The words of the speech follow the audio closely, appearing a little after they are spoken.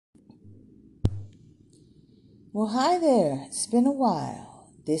Well, hi there. It's been a while.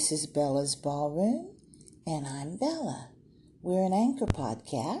 This is Bella's Ballroom, and I'm Bella. We're an Anchor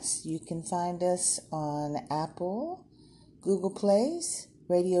podcast. You can find us on Apple, Google Plays,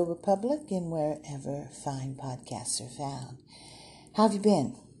 Radio Republic, and wherever fine podcasts are found. How have you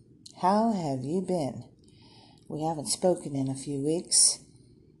been? How have you been? We haven't spoken in a few weeks,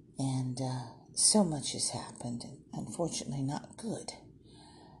 and so much has happened, and unfortunately not good.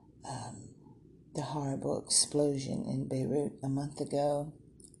 The horrible explosion in Beirut a month ago,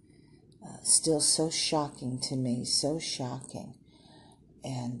 still so shocking to me, so shocking.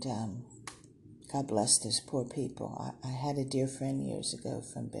 And God bless those poor people. I had a dear friend years ago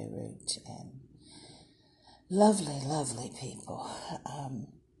from Beirut, and lovely, lovely people.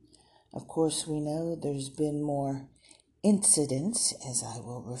 Of course, we know there's been more incidents, as I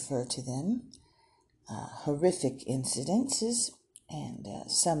will refer to them, horrific incidences, and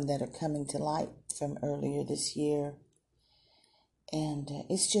some that are coming to light from earlier this year. And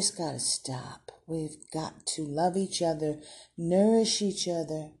it's just got to stop. We've got to love each other, nourish each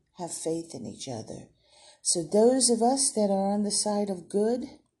other, have faith in each other. So those of us that are on the side of good,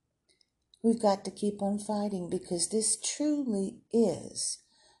 we've got to keep on fighting, because this truly is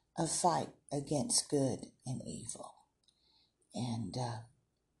a fight against good and evil. And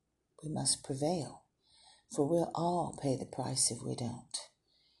we must prevail, for we'll all pay the price if we don't.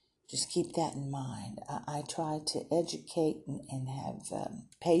 Just keep that in mind. I try to educate and have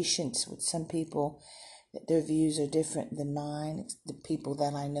patience with some people that their views are different than mine. It's the people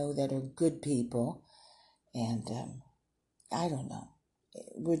that I know that are good people. And I don't know.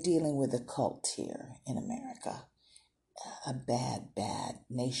 We're dealing with a cult here in America. A bad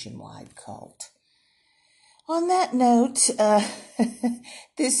nationwide cult. On that note,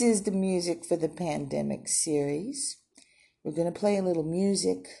 this is the Music for the Pandemic series. We're going to play a little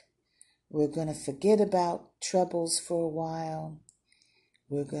music. We're going to forget about troubles for a while.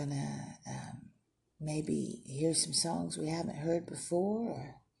 We're going to maybe hear some songs we haven't heard before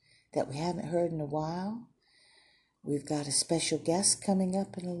or that we haven't heard in a while. We've got a special guest coming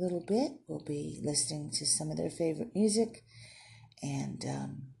up in a little bit. We'll be listening to some of their favorite music and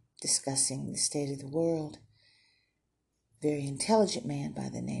discussing the state of the world. Very intelligent man by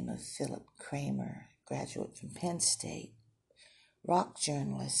the name of Philip Kramer, graduate from Penn State. Rock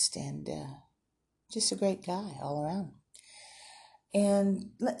journalist, and just a great guy all around.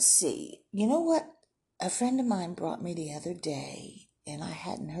 And let's see, you know what? A friend of mine brought me the other day, and I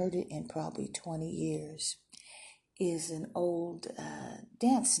hadn't heard it in probably 20 years, is an old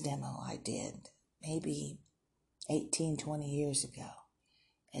dance demo I did, maybe 18, 20 years ago.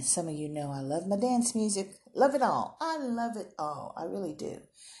 And some of you know I love my dance music. Love it all. I love it all. I really do.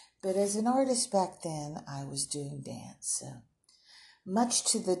 But as an artist back then, I was doing dance.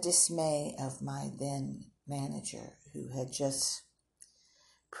 Much to the dismay of my then manager, who had just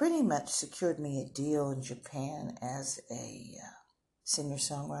pretty much secured me a deal in Japan as a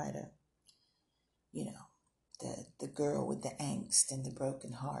singer-songwriter. You know, the girl with the angst and the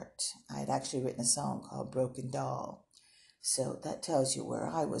broken heart. I had actually written a song called Broken Doll. So that tells you where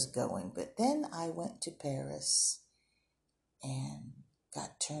I was going. But then I went to Paris and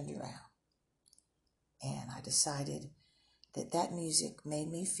got turned around. And I decided that music made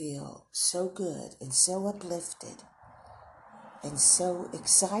me feel so good and so uplifted and so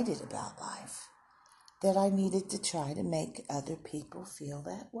excited about life that I needed to try to make other people feel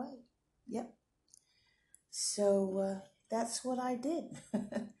that way. Yep. So that's what I did.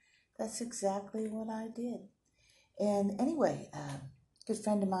 That's exactly what I did. And anyway, a good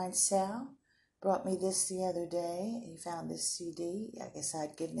friend of mine, Sal, brought me this the other day. He found this CD. I guess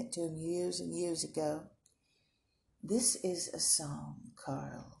I'd given it to him years and years ago. This is a song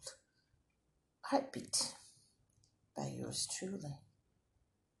called Heartbeat by yours truly.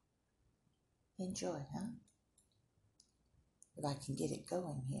 Enjoy, huh? If I can get it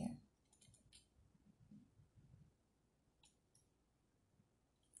going here.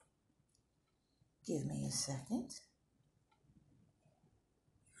 Give me a second.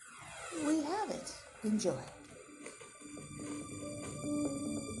 We have it. Enjoy.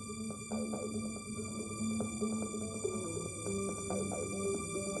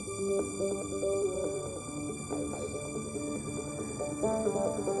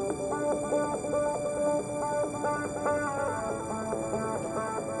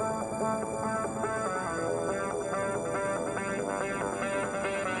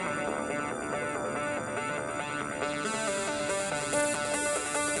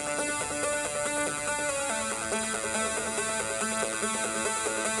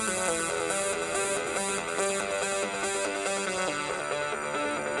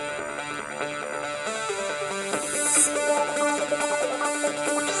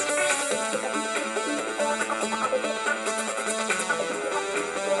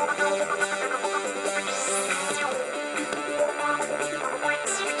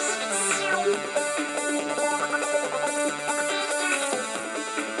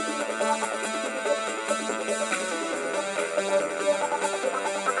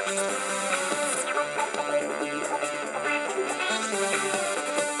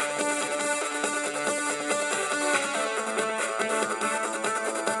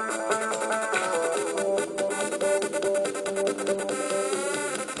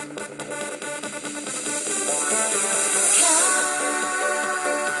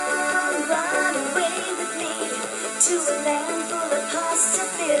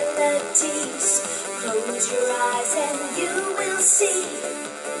 melodies. Close your eyes and you will see.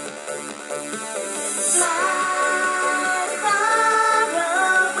 Fly far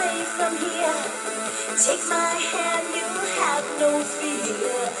away from here. Take my hand, you'll have no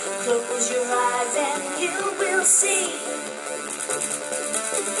fear. Close your eyes and you will see.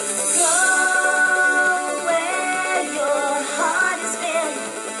 Go where your heart has been.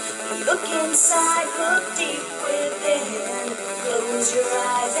 Look inside, look deep within. Close your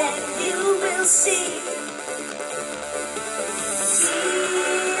eyes and you will see.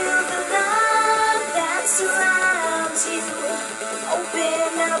 Feel the love that surrounds you.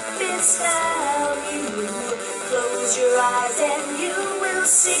 Open up inside you. Close your eyes and you will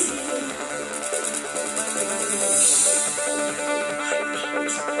see.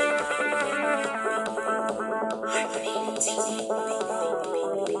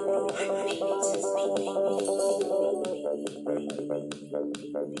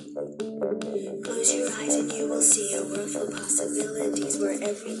 Close your eyes and you will see a world full of possibilities where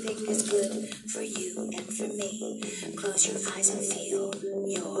everything is good for you and for me. Close your eyes and feel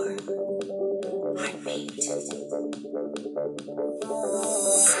your heartbeat.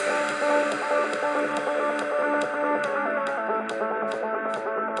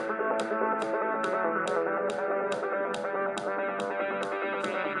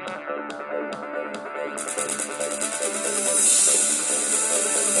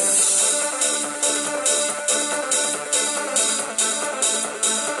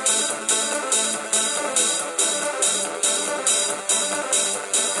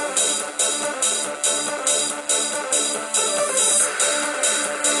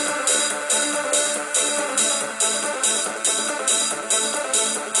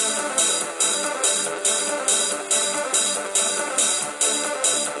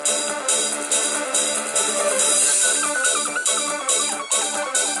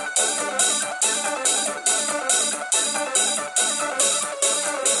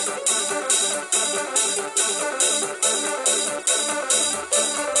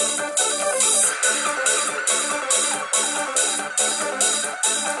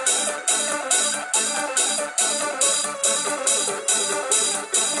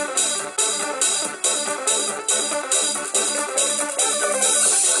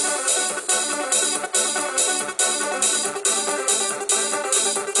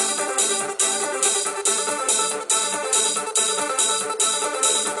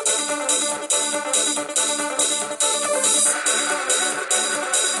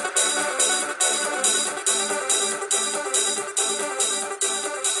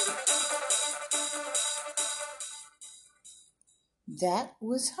 That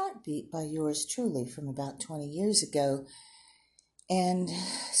was Heartbeat by yours truly from about 20 years ago. And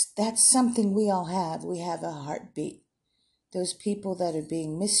that's something we all have. We have a heartbeat. Those people that are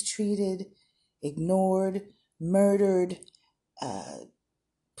being mistreated, ignored, murdered,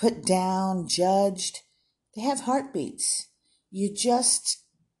 put down, judged, they have heartbeats. You just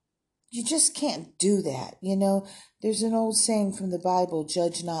can't do that. You know, there's an old saying from the Bible,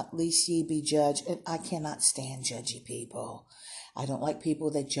 judge not lest ye be judged. And I cannot stand judgy people. I don't like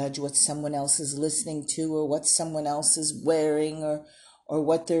people that judge what someone else is listening to or what someone else is wearing or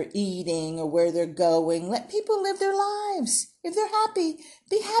what they're eating or where they're going. Let people live their lives. If they're happy,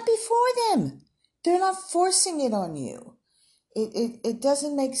 be happy for them. They're not forcing it on you. It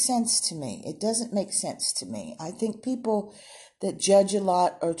doesn't make sense to me. It doesn't make sense to me. I think people that judge a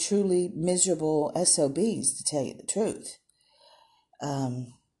lot are truly miserable SOBs, to tell you the truth.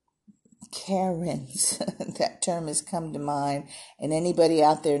 Karens, that term has come to mind. And anybody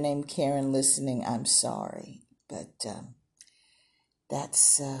out there named Karen listening, I'm sorry. But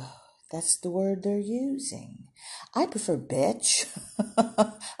that's the word they're using. I prefer bitch.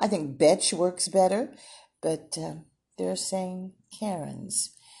 I think bitch works better. But they're saying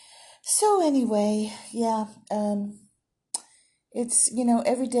Karens. So anyway, yeah, it's,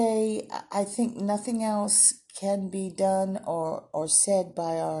 every day I think nothing else can be done or said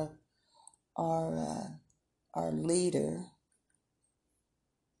by our leader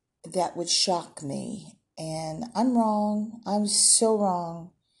that would shock me. And I'm wrong. I'm so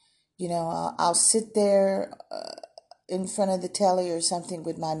wrong. I'll sit there in front of the telly or something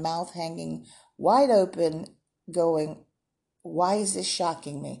with my mouth hanging wide open going, why is this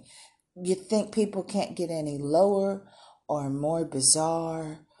shocking me? You think people can't get any lower or more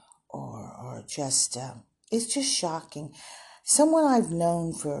bizarre or just, it's just shocking. Someone I've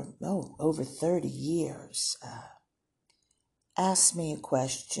known for, over 30 years asked me a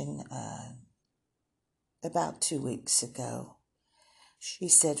question about 2 weeks ago. She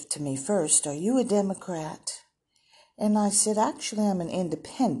said to me, first, are you a Democrat? And I said, actually, I'm an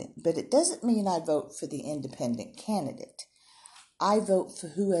independent, but it doesn't mean I vote for the independent candidate. I vote for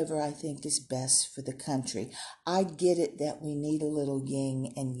whoever I think is best for the country. I get it that we need a little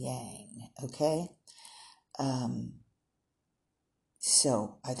yin and yang, okay?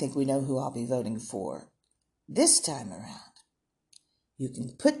 So I think we know who I'll be voting for this time around. You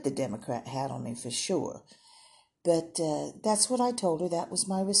can put the Democrat hat on me for sure. But that's what I told her. That was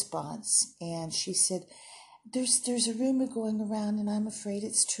my response. And she said, there's a rumor going around and I'm afraid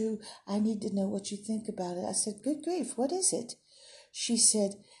it's true. I need to know what you think about it. I said, good grief, what is it? She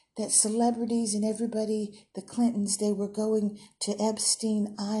said that celebrities and everybody, the Clintons, they were going to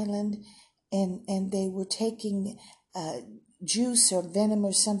Epstein Island and they were taking juice or venom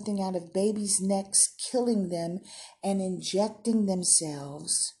or something out of babies' necks, killing them and injecting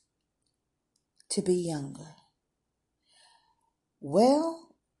themselves to be younger. Well,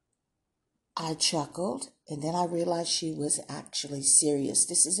 I chuckled, and then I realized she was actually serious.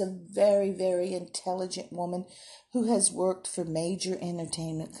 This is a very, very intelligent woman who has worked for major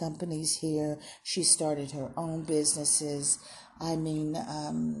entertainment companies here. She started her own businesses. I mean,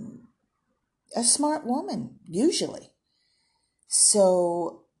 a smart woman, usually.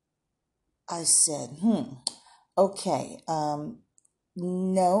 So I said, okay,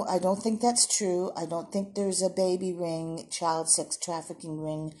 no, I don't think that's true. I don't think there's a baby ring, child sex trafficking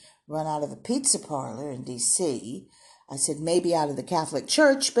ring run out of a pizza parlor in D.C. I said maybe out of the Catholic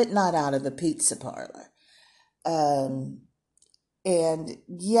Church, but not out of a pizza parlor. And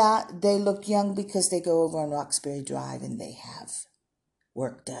yeah, they look young because they go over on Roxbury Drive and they have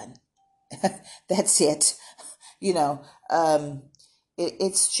work done. That's it. You know,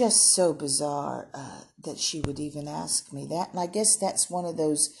 it's just so bizarre that she would even ask me that. And I guess that's one of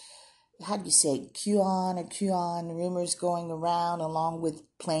those, how do you say, QAnon rumors going around, along with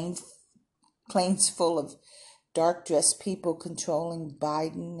planes full of dark-dressed people controlling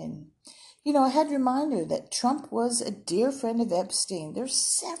Biden. And, you know, I had to remind her that Trump was a dear friend of Epstein. There's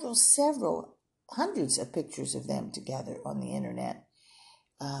several hundreds of pictures of them together on the internet.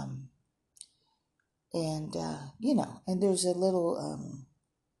 You know, and there's a little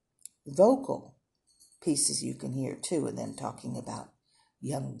vocal pieces you can hear too of them talking about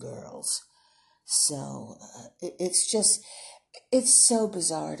young girls. So it's so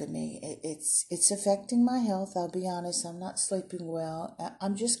bizarre to me. It's affecting my health. I'll be honest. I'm not sleeping well.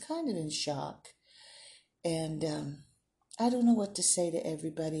 I'm just kind of in shock. And I don't know what to say to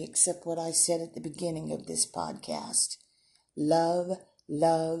everybody except what I said at the beginning of this podcast. Love,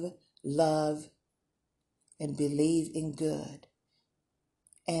 love, love, and believe in good.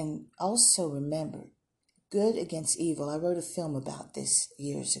 And also remember, good against evil. I wrote a film about this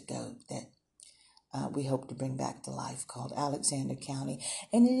years ago that we hope to bring back to life, called Alexander County.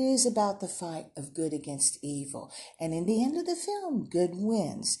 And it is about the fight of good against evil. And in the end of the film, good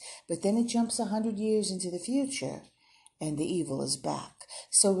wins. But then it jumps 100 years into the future and the evil is back.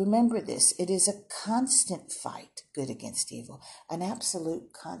 So remember this. It is a constant fight, good against evil. An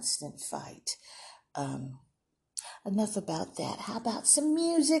absolute constant fight. Enough about that. How about some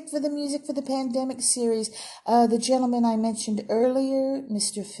music for the pandemic series? The gentleman I mentioned earlier,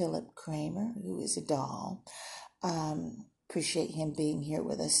 Mr. Philip Kramer, who is a doll. Appreciate him being here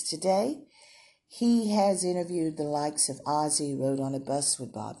with us today. He has interviewed the likes of Ozzy, rode on a bus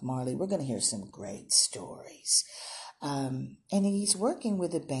with Bob Marley. We're going to hear some great stories. And he's working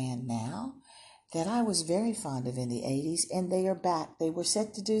with a band now that I was very fond of in the 80s, and they are back. They were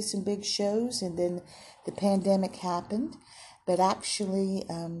set to do some big shows, and then the pandemic happened. But actually,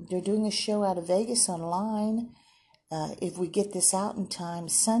 they're doing a show out of Vegas online. If we get this out in time,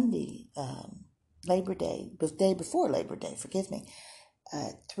 Sunday, Labor Day, the day before Labor Day, forgive me,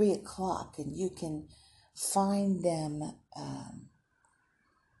 3 o'clock. And you can find them,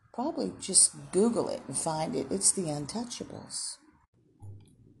 probably just Google it and find it. It's the Untouchables.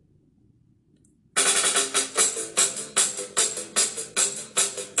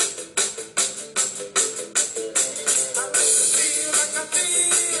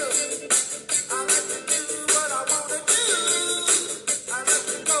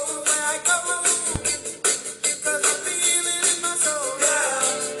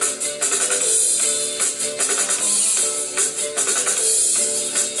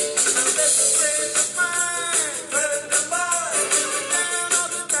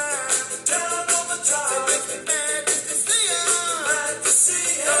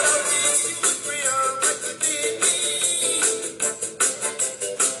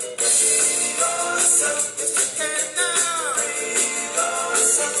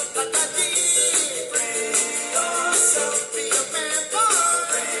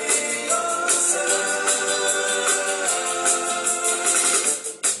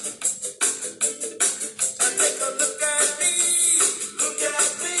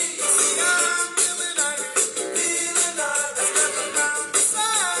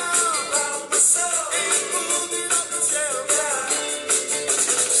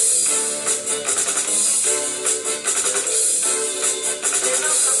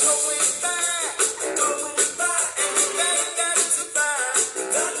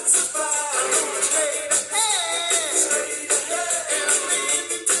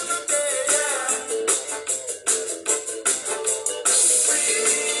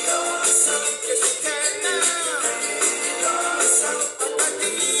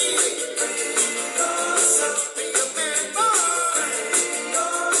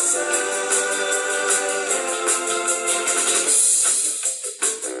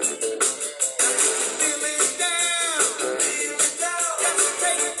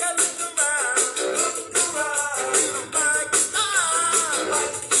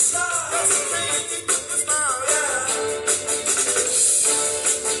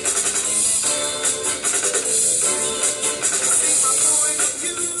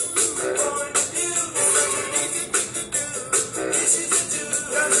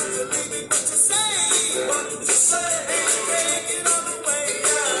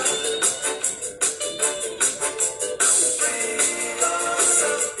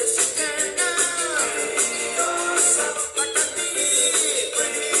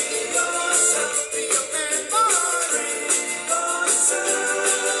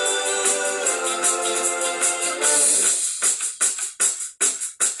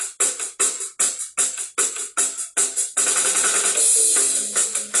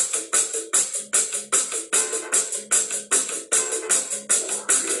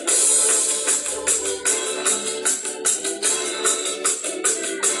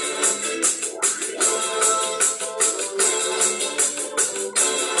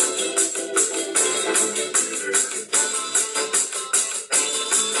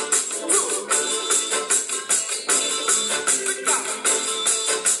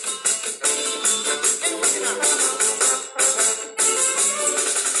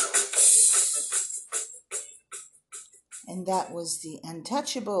 And that was the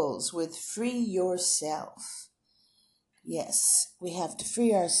Untouchables with Free Yourself. Yes, we have to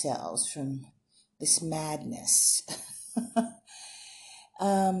free ourselves from this madness.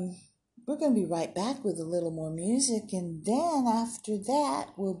 We're going to be right back with a little more music, and then after that,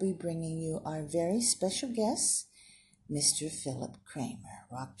 we'll be bringing you our very special guest, Mr. Philip Kramer,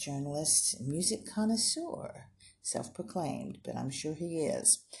 rock journalist, music connoisseur, self-proclaimed, but I'm sure he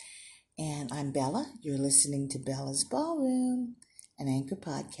is. And I'm Bella. You're listening to Bella's Ballroom, an Anchor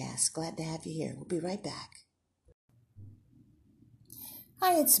podcast. Glad to have you here. We'll be right back.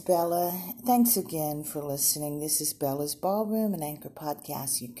 Hi, it's Bella. Thanks again for listening. This is Bella's Ballroom, an Anchor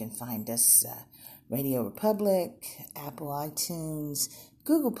podcast. You can find us Radio Republic, Apple iTunes,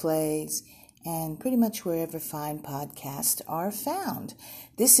 Google Plays, and pretty much wherever fine podcasts are found.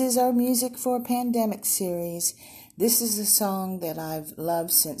 This is our Music for a Pandemic series. This is a song that I've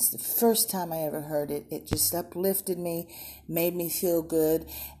loved since the first time I ever heard it. It just uplifted me, made me feel good,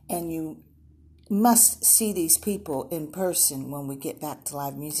 and you must see these people in person when we get back to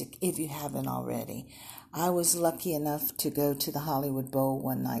live music if you haven't already. I was lucky enough to go to the Hollywood Bowl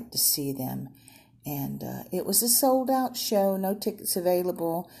one night to see them, and it was a sold-out show, no tickets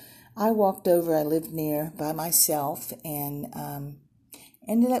available. I walked over, I lived near by myself, and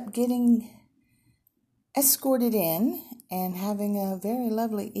ended up getting escorted in and having a very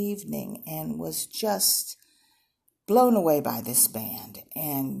lovely evening, and was just blown away by this band.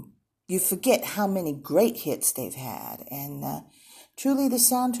 And you forget how many great hits they've had, and truly the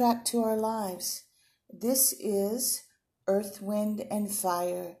soundtrack to our lives. This is Earth, Wind, and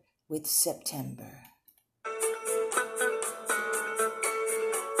Fire with September.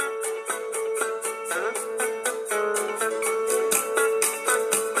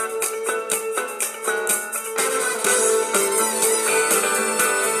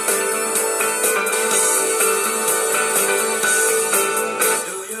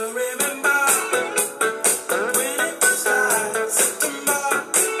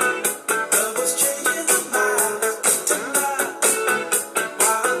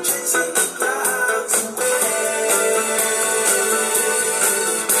 Chasing the clouds.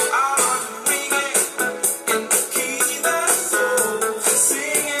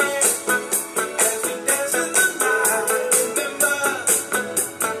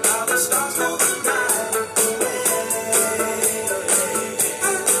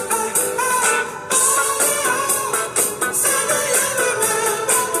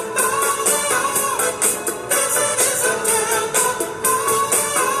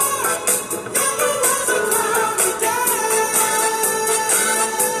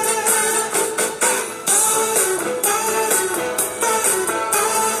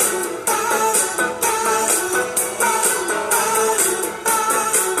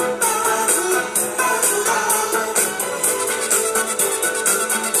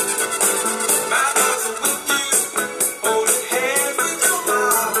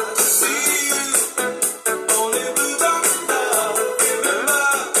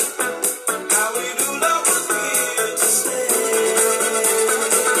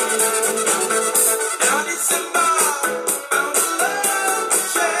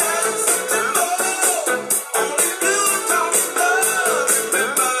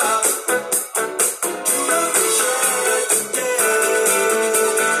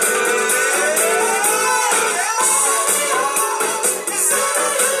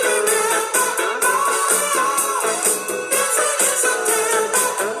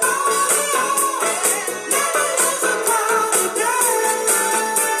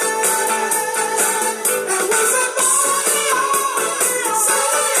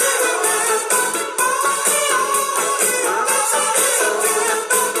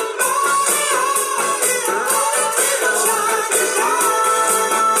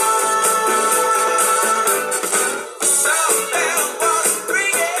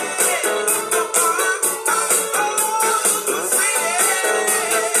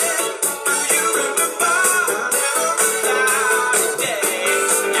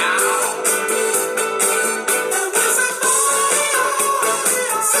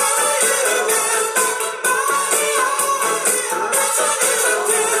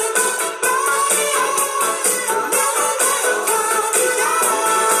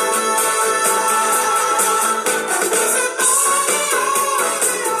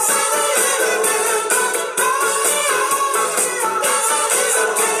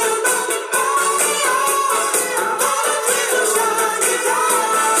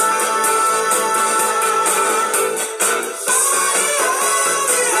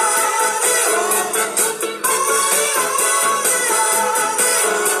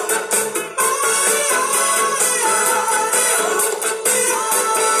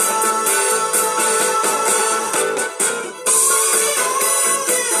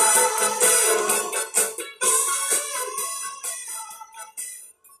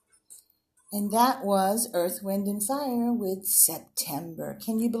 And that was Earth, Wind, and Fire with September.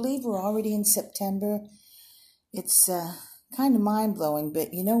 Can you believe we're already in September? It's kind of mind-blowing,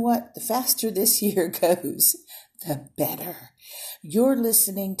 but you know what? The faster this year goes, the better. You're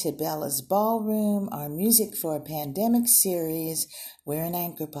listening to Bella's Ballroom, our Music for a Pandemic series. We're an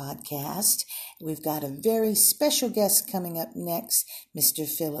Anchor podcast. We've got a very special guest coming up next, Mr.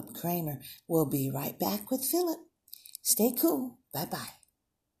 Philip Kramer. We'll be right back with Philip. Stay cool. Bye-bye.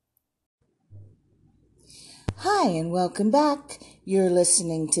 Hi, and welcome back. You're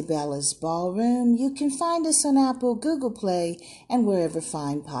listening to Bella's Ballroom. You can find us on Apple, Google Play, and wherever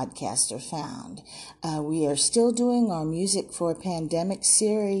fine podcasts are found. We are still doing our Music for a Pandemic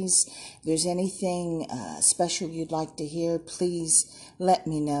series. If there's anything special you'd like to hear, please let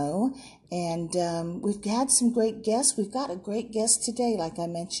me know. And we've had some great guests. We've got a great guest today, like I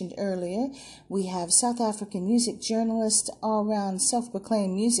mentioned earlier. We have South African music journalist, all-round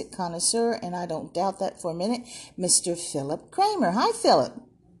self-proclaimed music connoisseur, and I don't doubt that for a minute, Mr. Philip Kramer. Hi, Philip.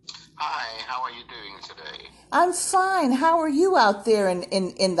 Hi, how are you doing today? I'm fine. How are you out there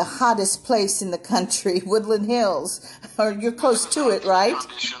in the hottest place in the country, Woodland Hills? Or you're close to it, right? With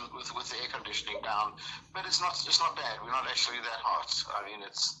the air conditioning down, but it's not bad. We're not actually that hot. I mean,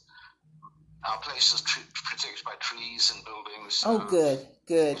 our place is protected by trees and buildings. So oh, good.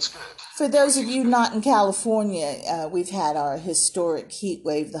 It's good. For those of you not in California, we've had our historic heat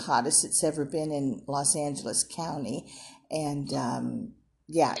wave, the hottest it's ever been in Los Angeles County. And,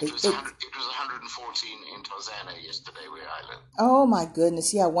 it was 114 in Tarzana yesterday where I live. Oh, my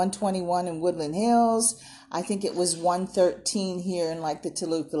goodness. Yeah, 121 in Woodland Hills. I think it was 113 here in like the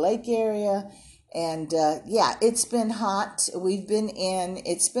Toluca Lake area. And, it's been hot. We've been in.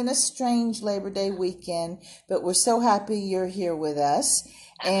 It's been a strange Labor Day weekend, but we're so happy you're here with us.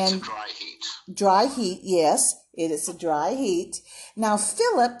 And it's a dry heat. Dry heat, yes. It is a dry heat. Now,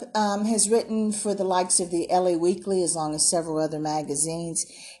 Philip has written for the likes of the LA Weekly, as long as several other magazines.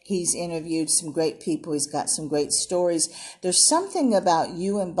 He's interviewed some great people. He's got some great stories. There's something about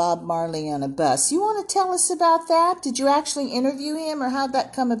you and Bob Marley on a bus. You want to tell us about that? Did you actually interview him, or how'd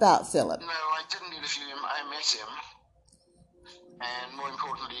that come about, Philip? No, I didn't interview him. I met him. And more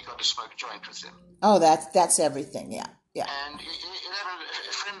importantly, got to smoke a joint with him. Oh, that's everything, yeah. And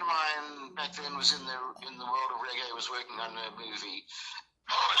a friend of mine back then was in the world of reggae, was working on a movie.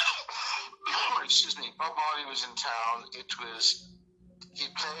 Excuse me. Bob Marley was in town. He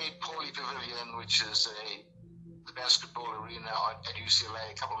played Paulie Pavilion, which is the basketball arena at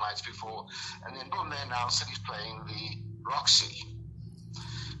UCLA a couple of nights before, and then boom, they announced that he's playing the Roxy.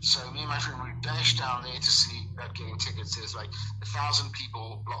 So me and my friend, we dashed down there to see about getting tickets. There's like 1,000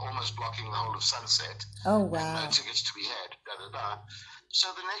 people almost blocking the whole of Sunset. Oh, wow. And no tickets to be had, So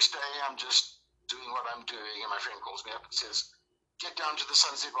the next day, I'm just doing what I'm doing, and my friend calls me up and says, get down to the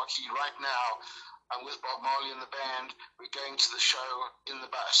Sunset Rocky right now. I'm with Bob Marley and the band. We're going to the show in the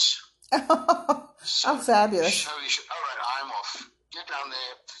bus. So, fabulous. All right, I'm off. Get down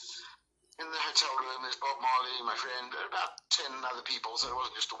there. In the hotel room, there's Bob Marley, my friend, about 10 other people, so it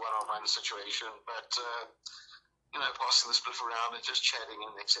wasn't just a one-on-one situation, but, passing the spliff around and just chatting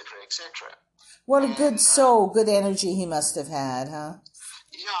and et cetera. What a good soul, good energy he must have had, huh?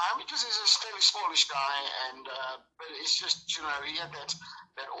 Yeah, I mean, because he's a fairly smallish guy, and but it's just, he had that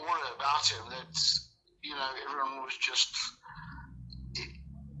aura about him that, everyone was just,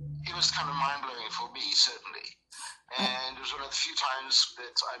 it was kind of mind-blowing for me, certainly. And it was one of the few times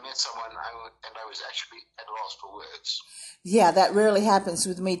that I met someone and I was actually at a loss for words. Yeah, that rarely happens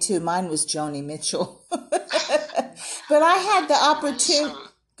with me, too. Mine was Joni Mitchell. But I had the opportunity.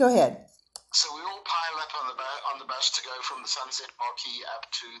 Go ahead. So we all pile up on the bus to go from the Sunset Marquee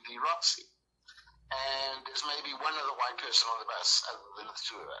up to the Roxy. And there's maybe one other white person on the bus other than the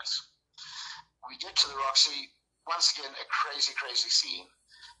two of us. We get to the Roxy, once again, a crazy, crazy scene.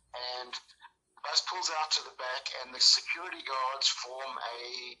 And the bus pulls out to the back, and the security guards form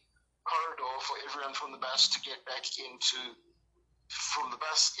a corridor for everyone from the bus to get back from the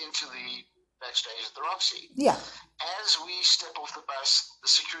bus into the backstage at the Roxy. Yeah. As we step off the bus, the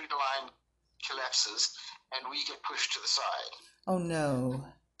security line collapses, and we get pushed to the side. Oh, no.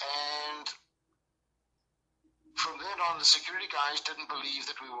 And from then on, the security guys didn't believe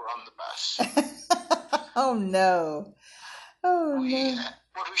that we were on the bus. Oh, no. Oh, no.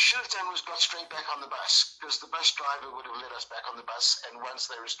 What we should have done was got straight back on the bus, because the bus driver would have let us back on the bus, and once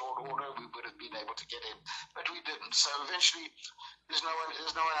they restored order, we would have been able to get in. But we didn't. So eventually, there's no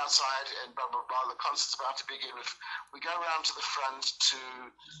one outside, and blah, blah, blah. The concert's about to begin. We go around to the front to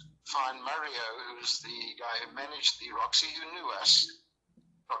find Mario, who's the guy who managed the Roxy, who knew us.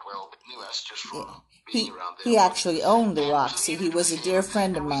 Not well, but knew us just from being around there. He actually owned the Roxy. He was a dear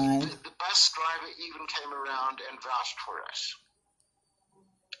friend of mine. The bus driver even came around and vouched for us.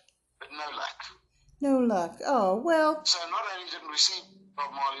 But no luck. No luck. Oh, well. So not only didn't we see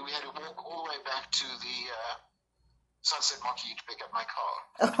Bob Marley, we had to walk all the way back to the Sunset Marquee to pick up my car.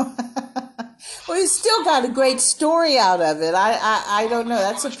 Well, you still got a great story out of it. I don't know.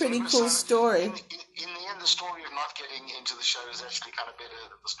 That's a pretty cool story. In the end, the story of not getting into the show is actually kind of better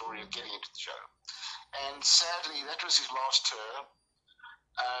than the story of getting into the show. And sadly, that was his last tour.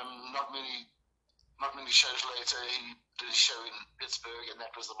 Not many shows later, he did a show in Pittsburgh, and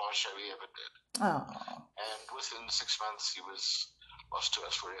that was the last show he ever did. Oh. And within 6 months, he was lost to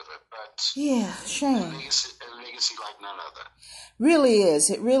us forever. But yeah, shame. A legacy like none other. Really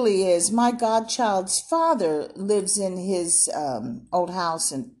is. It really is. My godchild's father lives in his old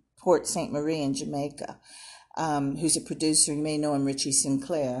house in Port St. Marie in Jamaica, who's a producer. You may know him, Richie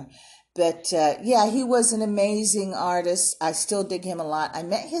Sinclair. But, yeah, he was an amazing artist. I still dig him a lot. I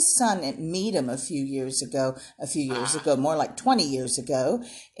met his son at Meedham a few years ago, more like 20 years ago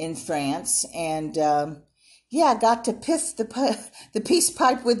in France. And, yeah, I got to piff the peace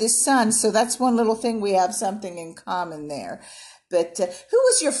pipe with his son. So that's one little thing. We have something in common there. But who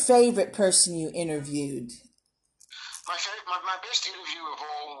was your favorite person you interviewed? My best interview of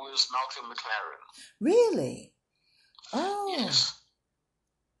all was Malcolm McLaren. Really? Oh. Yes.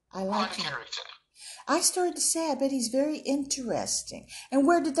 I like Quite a character. I started to say, I bet he's very interesting. And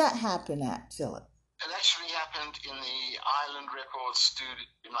where did that happen at, Philip? It actually happened in the Island Record studio,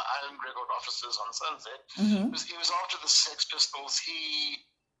 in my Island Record offices on Sunset. Mm-hmm. It was after the Sex Pistols. He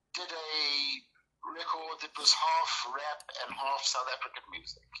did a record that was half rap and half South African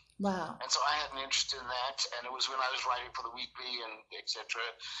music. Wow. And so I had an interest in that, and it was when I was writing for the Weekly and etc.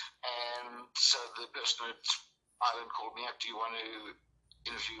 And so the person at Island called me up, do you want to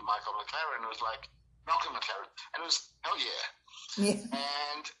interview Michael McLaren? And it was like, Malcolm McLaren. And it was, hell yeah. Yeah.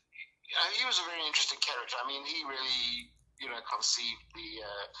 And he was a very interesting character. I mean, he really, conceived the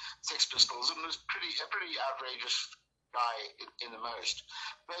Sex Pistols and was a pretty outrageous guy in the most.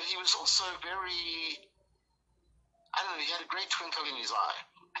 But he was also very, I don't know, he had a great twinkle in his eye.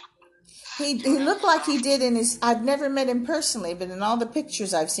 He looked like he did in his, I've never met him personally, but in all the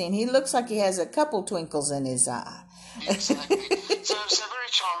pictures I've seen, he looks like he has a couple twinkles in his eye. Exactly. So very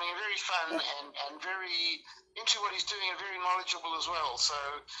charming, very fun, and very into what he's doing, and very knowledgeable as well. So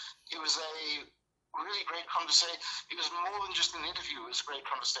it was a really great conversation. It was more than just an interview; it was a great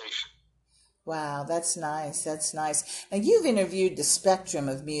conversation. Wow, that's nice. That's nice. Now, you've interviewed the spectrum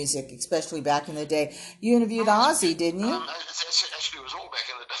of music, especially back in the day. You interviewed Ozzy, didn't you? Actually, it was all back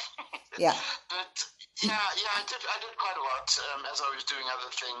in the day. Yeah. But yeah, I did quite a lot as I was doing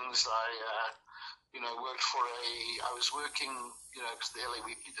other things. Worked for I was working, because the LA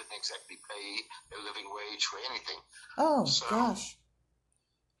Weekly didn't exactly pay a living wage for anything. Oh, so, gosh.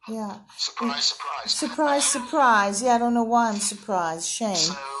 Yeah. Surprise. Surprise. Yeah, I don't know why I'm surprised. Shame.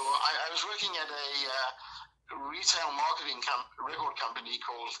 So I was working at a retail marketing record company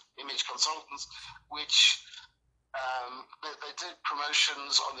called Image Consultants, which they did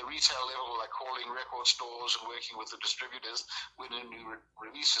promotions on the retail level, like calling record stores and working with the distributors when a new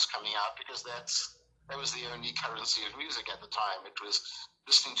release is coming out, because that was the only currency of music at the time. It was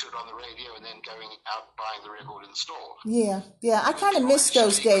listening to it on the radio and then going out and buying the record in the store. Yeah. I kind of miss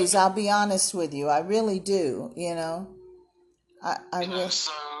those days, I'll be honest with you. I really do, So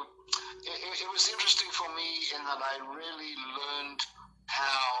it was interesting for me in that I really learned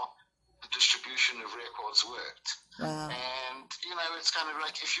how the distribution of records worked. Wow. And, it's kind of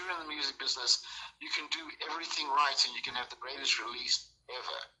like, if you're in the music business, you can do everything right and you can have the greatest release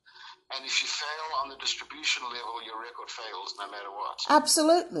ever. And if you fail on the distribution level, your record fails no matter what.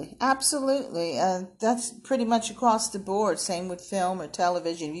 Absolutely. That's pretty much across the board. Same with film or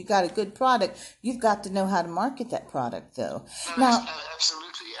television. If you've got a good product, you've got to know how to market that product, though. No,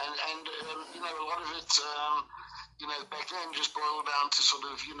 absolutely. And a lot of it, back then just boiled down to sort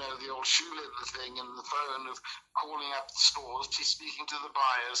of, the old shoe leather thing and the phone of calling up the stores, speaking to the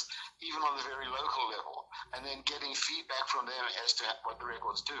buyers, even on the very local level, and then getting feedback from them as to what the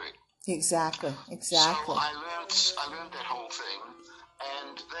record's doing. Exactly. So I learned that whole thing,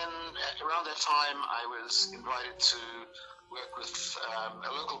 and then around that time I was invited to work with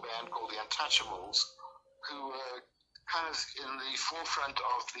a local band called the Untouchables, who were kind of in the forefront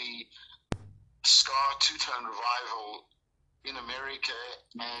of the ska two-tone revival in America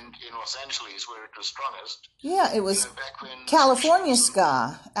and in Los Angeles, where it was strongest. Yeah, it was back when California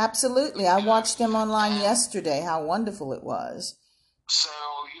ska. Absolutely. I watched them online yesterday. How wonderful it was. So,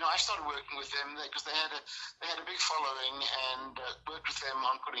 I started working with them because they had a big following, and worked with them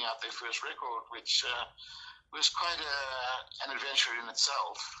on putting out their first record, which was quite an adventure in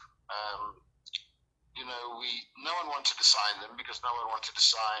itself. no one wanted to sign them because no one wanted to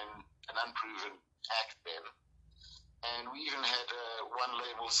sign an unproven act then. And we even had one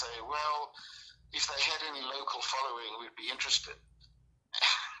label say, well, if they had any local following, we'd be interested.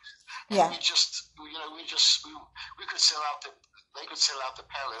 And Yeah. we could sell out they could sell out the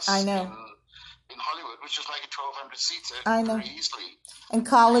Palace I know. in Hollywood, which is like a 1,200 seater I know. very easily. And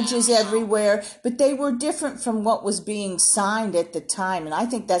colleges everywhere, but they were different from what was being signed at the time, and I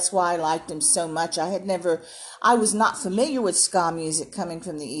think that's why I liked them so much. I was not familiar with ska music coming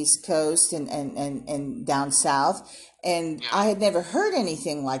from the East Coast and down south, and I had never heard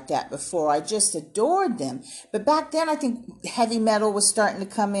anything like that before. I just adored them. But back then, I think heavy metal was starting to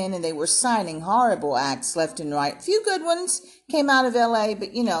come in, and they were signing horrible acts left and right. A few good ones came out of LA, but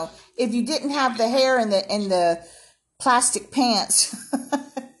if you didn't have the hair and the plastic pants.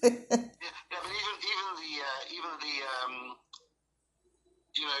 But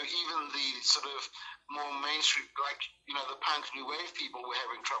even the sort of more mainstream, like the punk new wave people were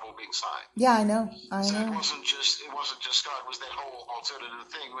having trouble being signed. Yeah, I know. So it wasn't just ska. It was that whole alternative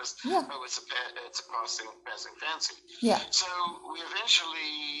thing. It's a passing fancy. Yeah. So we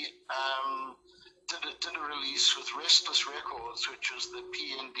eventually did a release with Restless Records, which was the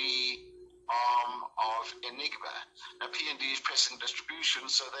P&D arm of Enigma. Now P&D is pressing distribution,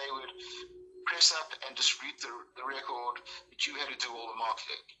 so they would press up and distribute the record, but you had to do all the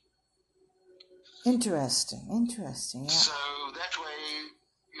marketing. Interesting, yeah. So that way,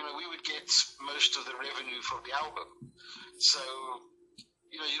 we would get most of the revenue from the album. So,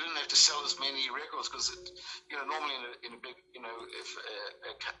 you didn't have to sell as many records because, normally in a big, if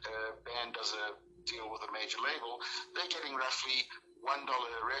a band does a deal with a major label, they're getting roughly $1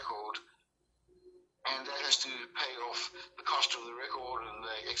 a record, and that has to pay off the cost of the record and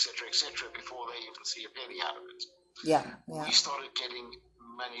et cetera, before they even see a penny out of it. Yeah. We started getting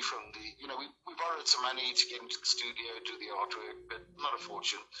money from we borrowed some money to get into the studio, do the artwork, but not a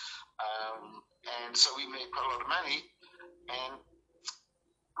fortune. And so we made quite a lot of money. And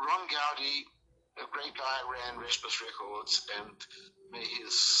Ron Gowdy, a great guy, ran Restless Records, and may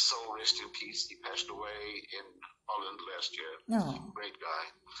his soul rest in peace. He passed away in Holland last year. No. Great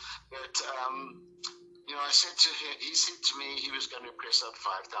guy. But, I said to him, he said to me he was going to press up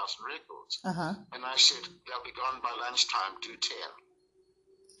 5,000 records. Uh-huh. And I said, they'll be gone by lunchtime, do 10.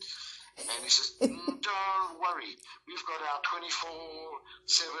 And he says, don't worry. We've got our 24/7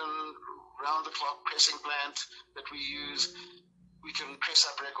 round-the-clock pressing plant that we use. We can press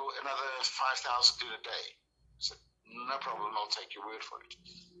up another 5,000 in a day. I said, no problem. I'll take your word for it.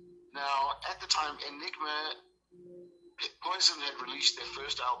 Now, at the time, Enigma, Poison had released their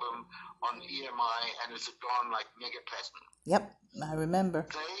first album on EMI, and it had gone like mega platinum. Yep, I remember.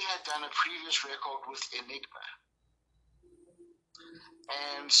 They had done a previous record with Enigma.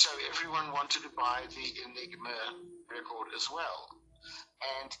 And so everyone wanted to buy the Enigma record as well.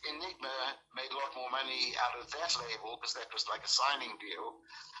 And Enigma made a lot more money out of that label, because that was like a signing deal,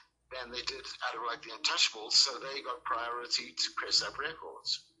 than they did out of like the Untouchables, so they got priority to press up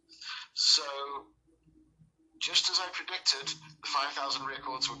records. So just as I predicted, the 5,000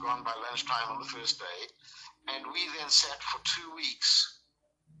 records were gone by lunchtime on the first day, and we then sat for 2 weeks,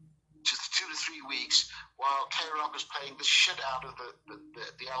 2 to 3 weeks, while K-Rock was playing the shit out of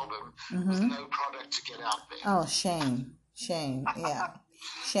the album with no product to get out there. Oh, shame, yeah.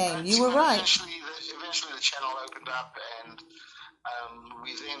 Shame, you were right. Eventually the channel opened up, and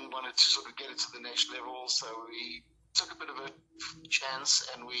we then wanted to sort of get it to the next level, so we took a bit of a chance,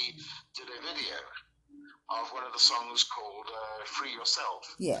 and we did a video of one of the songs called Free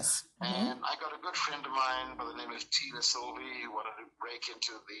Yourself. Yes. And I got a good friend of mine by the name of Tina Sylvie, who wanted to break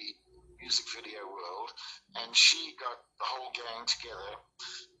into the music video world, and she got the whole gang together.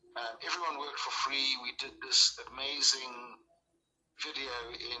 Everyone worked for free. We did this amazing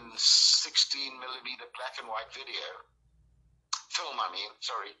video in 16 millimeter black and white film,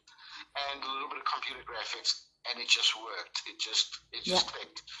 and a little bit of computer graphics, and it just worked. It just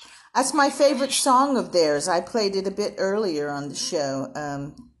clicked. That's my favorite song of theirs. I played it a bit earlier on the show.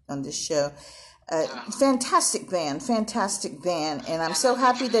 Fantastic band, and I'm so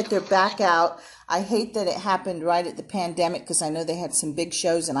happy that they're back out. I hate that it happened right at the pandemic, because I know they had some big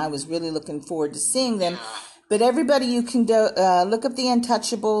shows, and I was really looking forward to seeing them. But everybody, you can look up the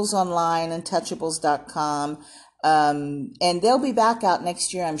Untouchables online, untouchables.com. And they'll be back out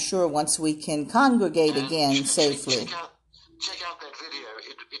next year, I'm sure, once we can congregate again safely. Check out that video.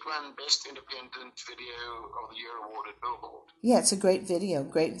 It won Best Independent Video of the Year award at Billboard. Yeah, it's a great video. And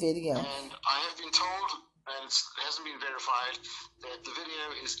I have been told and it hasn't been verified, that the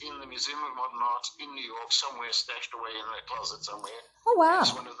video is in the Museum of Modern Art in New York, somewhere stashed away in a closet somewhere. Oh, wow.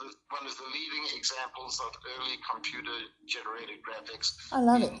 It's one of the leading examples of early computer-generated graphics I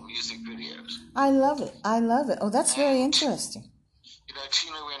love in it. music videos. I love it. I love it. Oh, that's very interesting. You know,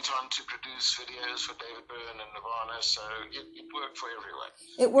 Tina went on to produce videos for David Byrne and Nirvana, so it worked for everyone.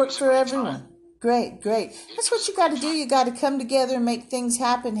 It worked for everyone. Time. Great, great. That's what you got to do. You got to come together and make things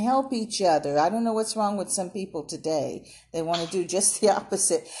happen, help each other. I don't know what's wrong with some people today. They want to do just the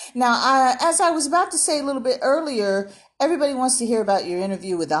opposite. Now, as I was about to say a little bit earlier, everybody wants to hear about your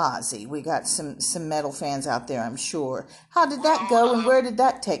interview with Ozzy. We got some metal fans out there, I'm sure. How did that go, and where did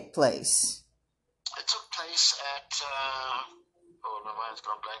that take place? It took place at, my mind's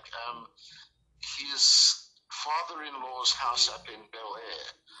gone blank, his father-in-law's house up in Bel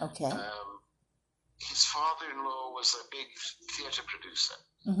Air. Okay. His father-in-law was a big theatre producer,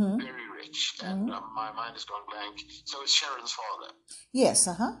 very rich, and my mind has gone blank. So it's Sharon's father. Yes,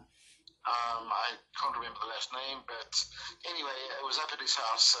 I can't remember the last name, but anyway, I was up at his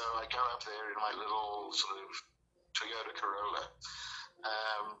house, so I go up there in my little sort of Toyota Corolla,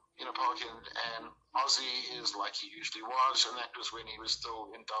 parking, and Ozzy is like he usually was, and that was when he was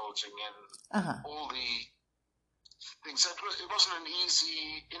still indulging in all the things. So it wasn't an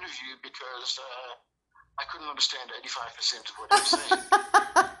easy interview because I couldn't understand 85% of what he was saying.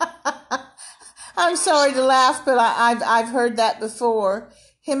 I'm sorry to laugh, but I've heard that before.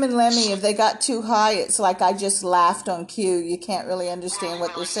 Him and Lemmy, if they got too high, it's like I just laughed on cue. You can't really understand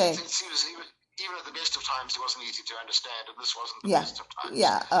what they're saying. Even at the best of times, it wasn't easy to understand, and this wasn't the best of times.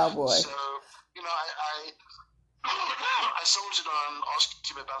 Yeah, oh boy. So, I soldiered on, asked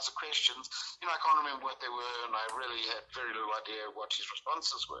him about some questions. I can't remember what they were, and I really had very little idea what his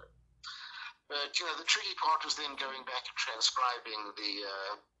responses were. But, the tricky part was then going back and transcribing the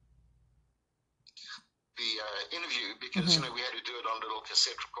interview because, we had to do it on little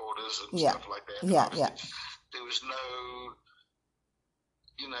cassette recorders and stuff like that. There was no,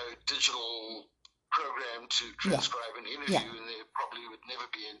 digital program to transcribe an interview, and there probably would never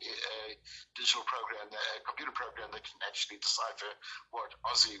be a digital program, a computer program that can actually decipher what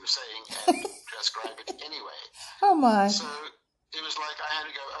Ozzy was saying and transcribe it anyway. Oh, my. So it was like I had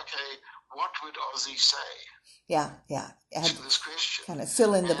to go, okay, what would Ozzy say? Yeah. To this question. Kind of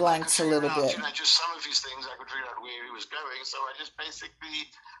fill in the blanks a little bit. Just some of his things I could figure out where he was going, so I just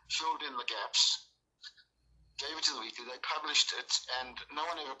basically filled in the gaps, gave it to the weekly, they published it, and no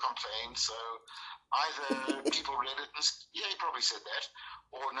one ever complained, so either people read it and he probably said that,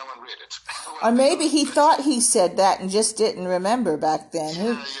 or no one read it. Or maybe he thought he said that and just didn't remember back then.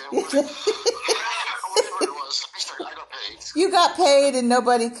 Whatever it was, at least I got paid. You got paid and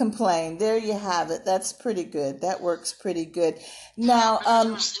nobody complained. There you have it. That's pretty good. That works pretty good. Now,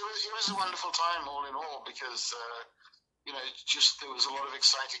 it was a wonderful time, all in all, because there was a lot of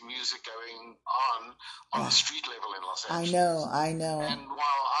exciting music going on the street level in Los Angeles. I know. And while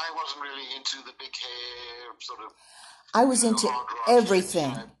I wasn't really into the big hair sort of, I was into hard rock,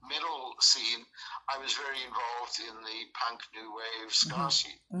 everything. Metal scene, I was very involved in the punk, new wave, ska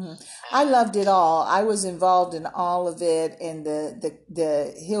scene. I loved it all. I was involved in all of it, and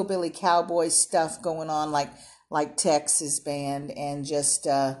the hillbilly cowboy stuff going on, like Texas Band, and just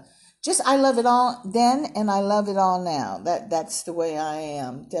I love it all then, and I love it all now. That's the way I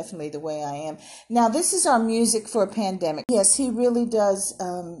am. Definitely the way I am. Now, this is our music for a pandemic. Yes, he really does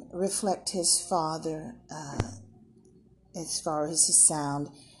reflect his father as far as his sound.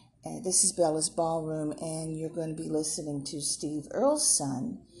 This is Bella's Ballroom, and you're going to be listening to Steve Earle's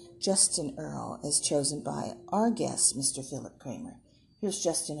son, Justin Earle, as chosen by our guest, Mr. Philip Kramer. Here's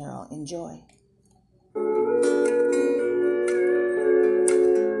Justin Earle. Enjoy.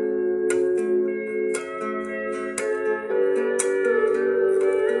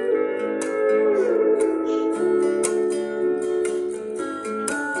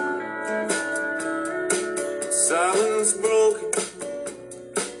 Silence broken,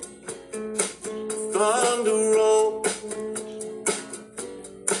 thunder roll,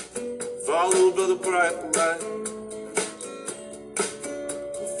 followed by the bright light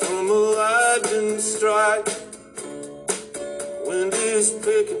from a lightning strike. Wind is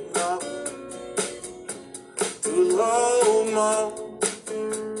picking up to a low mark.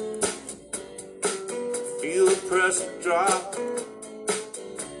 Feel the pressure drop.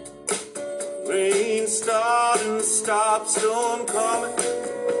 Rain starting to stop, storm coming.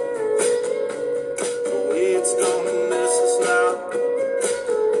 The way it's gonna miss us now.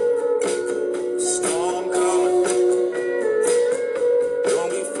 Storm coming. Don't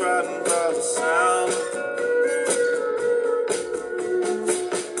be frightened by the sound.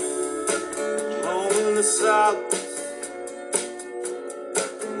 Home in the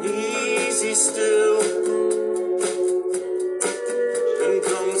still. Then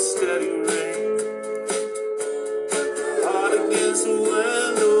comes steady rain. Heart against the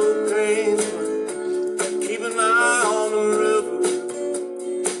window pane. Keep an eye on the river.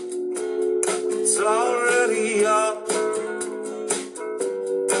 It's already up.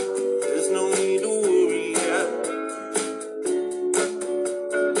 There's no need to worry yet.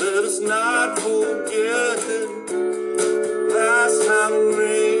 Let us not forget that last time the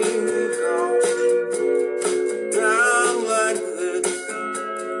rain comes down like this,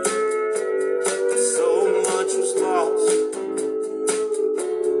 so much was lost.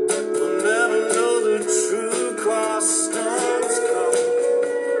 We'll never know the true cost. Storms come,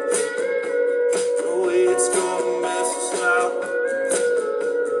 the way it's gonna mess us out.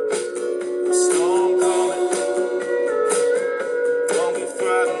 A storm coming, don't be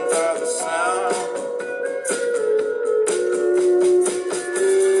frightened by the sound.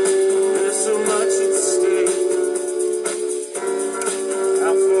 There's so much at stake.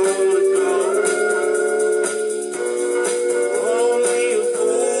 How far will it go? Only a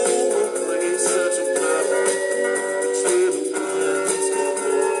fool will play such a part. Which way the winds will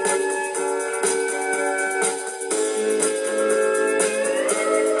blow.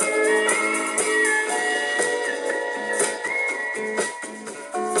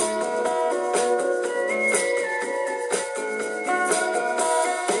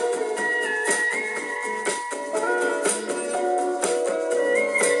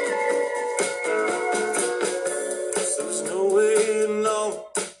 So there's no way to know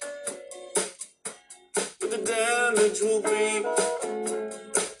what the damage will be.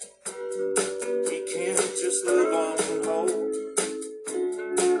 We can't just live on hope.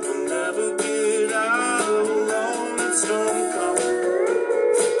 We'll never get out alone. It's gonna come.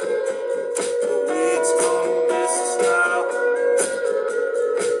 The way it's gonna miss us now.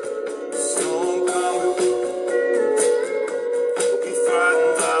 Storm coming. Don't be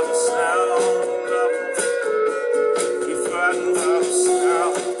frightened by the sound. Don't be frightened by the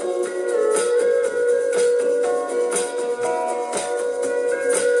sound.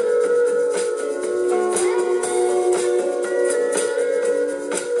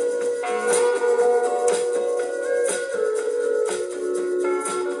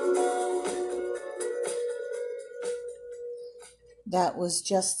 That was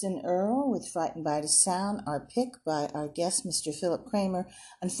Justin Earl with Frightened by the Sound, our pick by our guest, Mr. Philip Kramer.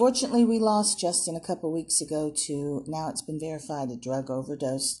 Unfortunately, we lost Justin a couple weeks ago to, now it's been verified, a drug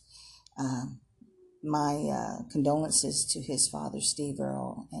overdose. My condolences to his father, Steve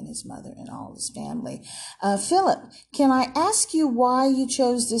Earl, and his mother and all his family. Philip, can I ask you why you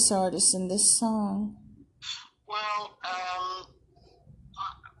chose this artist and this song? Well,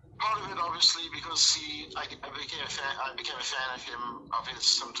 part of it obviously because I became a fan of him, of his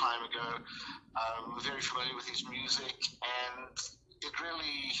some time ago. Very familiar with his music, and it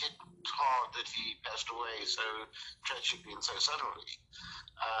really hit hard that he passed away so tragically and so suddenly.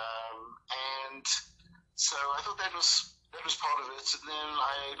 And so I thought that was part of it. And then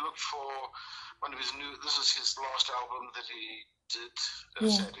I looked for one of his this is his last album that he did,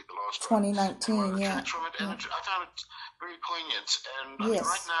 sadly the last one. 2019, yeah. Tracks from it, and I found it very poignant. And I mean,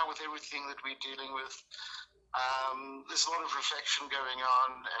 right now with everything that we're dealing with, there's a lot of reflection going on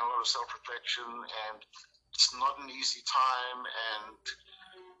and a lot of self-reflection, and it's not an easy time. And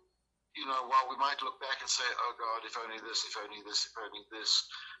you know, while we might look back and say, oh God, if only this, if only this, if only this,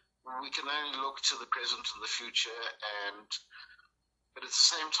 we can only look to the present and the future, but at the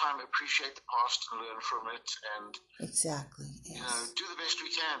same time appreciate the past and learn from it, and Exactly, yes. you know, do the best we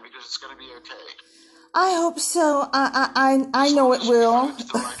can, because it's going to be okay. I hope so. I know it will.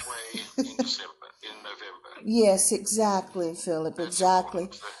 It's the right way in November. Yes, exactly, Philip, That's exactly.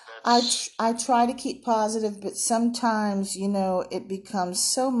 important. I try to keep positive, but sometimes, you know, it becomes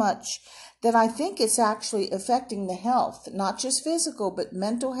so much that I think it's actually affecting the health, not just physical, but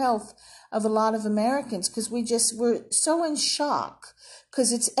mental health of a lot of Americans, because we're so in shock,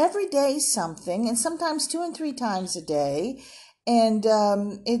 because it's every day something, and sometimes 2 and 3 times a day. And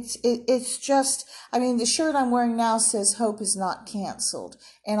it's just, I mean, the shirt I'm wearing now says hope is not canceled,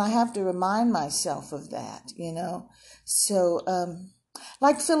 and I have to remind myself of that, you know. So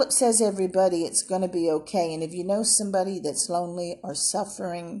like Philip says, everybody, it's going to be okay. And if you know somebody that's lonely or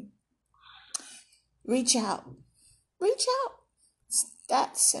suffering, reach out. Reach out. It's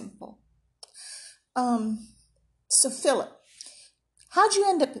that simple. So Philip, how'd you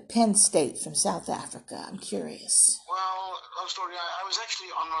end up at Penn State from South Africa? I'm curious. Well, long story, I was actually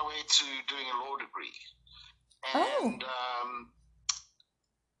on my way to doing a law degree. And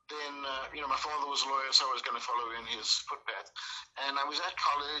then, my father was a lawyer, so I was going to follow in his footpath. And I was at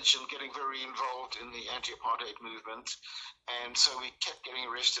college and getting very involved in the anti-apartheid movement. And so we kept getting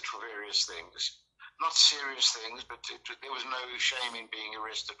arrested for various things. Not serious things, but there was no shame in being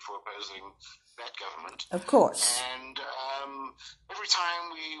arrested for opposing that government. Of course. And every time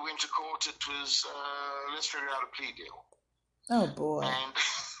we went to court, it was, let's figure out a plea deal. Oh, boy. And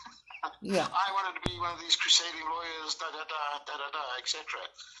yeah. I wanted to be one of these crusading lawyers, etc.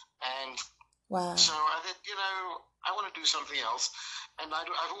 And wow. so I thought, I want to do something else. And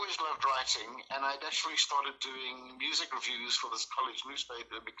I've always loved writing, and I'd actually started doing music reviews for this college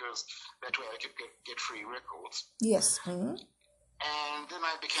newspaper because that way I could get free records. Yes. Mm-hmm. And then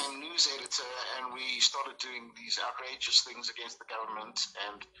I became news editor, and we started doing these outrageous things against the government,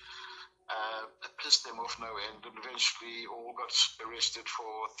 and it pissed them off no end, and eventually all got arrested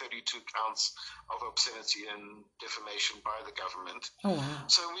for 32 counts of obscenity and defamation by the government. Oh, wow.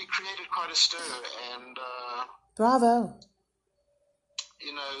 So we created quite a stir, and bravo.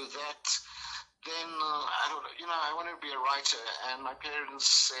 That then I thought, I wanted to be a writer, and my parents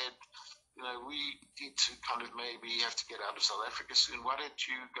said, we need to kind of maybe have to get out of South Africa soon. Why don't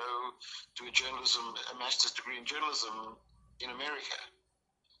you go do a master's degree in journalism in America?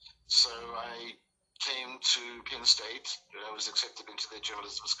 So I came to Penn State. I was accepted into their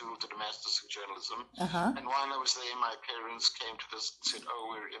journalism school, did a master's in journalism. Uh-huh. And while I was there, my parents came to visit and said,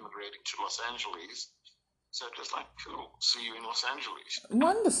 we're immigrating to Los Angeles. So it was like, cool, see you in Los Angeles.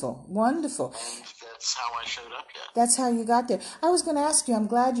 Wonderful, wonderful. And that's how I showed up here. That's how you got there. I was going to ask you, I'm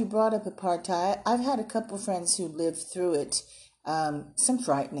glad you brought up apartheid. I've had a couple of friends who lived through it. Some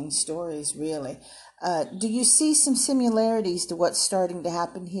frightening stories, really. Do you see some similarities to what's starting to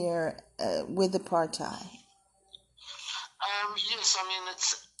happen here with apartheid? Yes,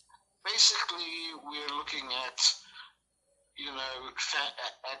 it's basically we're looking at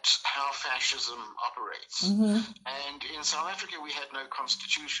at how fascism operates. Mm-hmm. And in South Africa, we had no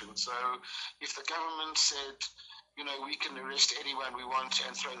constitution. So if the government said, we can arrest anyone we want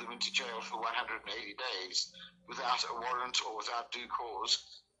and throw them into jail for 180 days without a warrant or without due cause,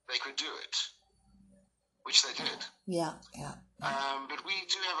 they could do it, which they did. Yeah. But we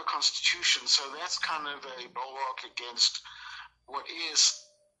do have a constitution, so that's kind of a bulwark against what is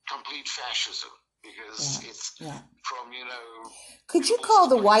complete fascism. Because it's from, Could you call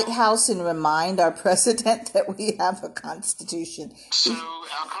the White House and remind our president that we have a constitution? So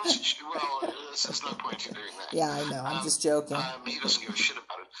our constitution, there's no point in doing that. Yeah, I know. I'm just joking. He doesn't give a shit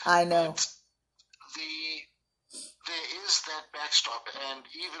about it. I know. But there is that backstop, and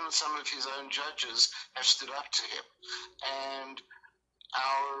even some of his own judges have stood up to him. And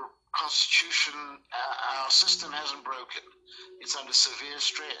our constitution, our system hasn't broken. It's under severe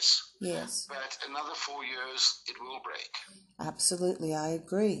stress. Yes. But another 4 years, it will break. Absolutely, I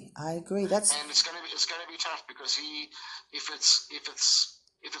agree. And it's going to be tough because if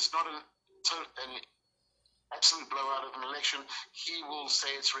it's not an absolute blowout of an election, he will say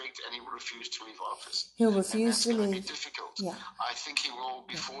it's rigged and he will refuse to leave office. He'll refuse to leave. It's going to be difficult. Yeah. I think he will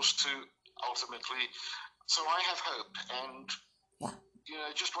be forced to ultimately. So I have hope, and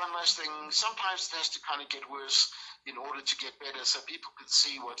just one last thing. Sometimes it has to kind of get worse in order to get better, so people can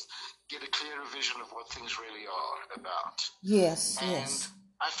see get a clearer vision of what things really are about. Yes.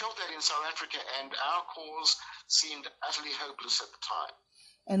 I felt that in South Africa, and our cause seemed utterly hopeless at the time.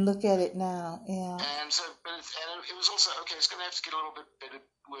 And look at it now, yeah. And so, it was also, okay, it's going to have to get a little bit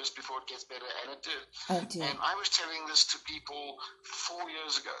worse before it gets better, and it did. And I was telling this to people 4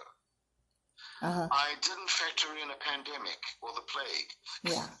 years ago. Uh-huh. I didn't factor in a pandemic or the plague.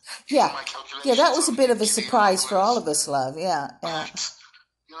 Yeah, that was a bit of a surprise for all of us, love. Yeah. But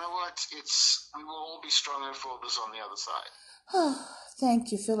you know what? We will all be stronger for this on the other side. Oh,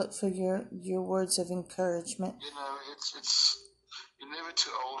 thank you, Philip, for your words of encouragement. It's you're never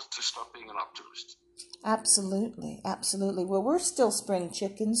too old to stop being an optimist. Absolutely. Well, we're still spring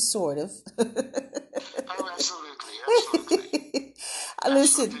chickens, sort of. Oh, absolutely.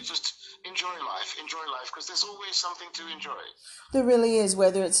 Listen. Just enjoy life, because there's always something to enjoy. There really is,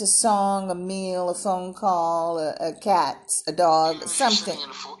 whether it's a song, a meal, a phone call, a cat, a dog, something. Even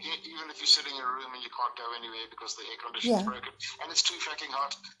if you're sitting in a room and you can't go anywhere because the air conditioner's broken and it's too fucking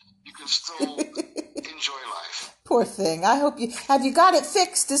hot, you can still enjoy life. Poor thing. Have you got it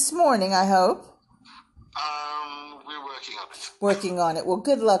fixed this morning, I hope? We're working on it. Working on it. Well,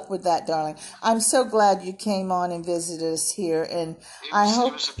 good luck with that, darling. I'm so glad you came on and visited us here, and it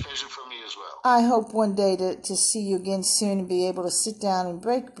was a pleasure for me as well. I hope one day to see you again soon and be able to sit down and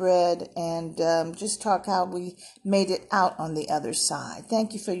break bread and just talk how we made it out on the other side.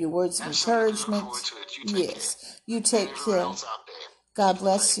 Thank you for your words of encouragement. Look forward to it. You take care. You take care. Else out there. God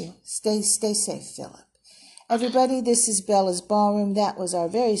bless you. Stay safe, Philip. Everybody, this is Bella's Ballroom. That was our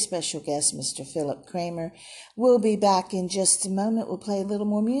very special guest, Mr. Philip Kramer. We'll be back in just a moment. We'll play a little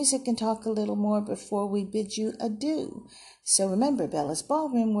more music and talk a little more before we bid you adieu. So remember, Bella's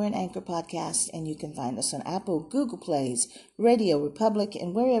Ballroom, we're an Anchor podcast, and you can find us on Apple, Google Plays, Radio Republic,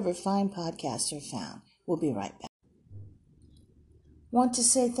 and wherever fine podcasts are found. We'll be right back. Want to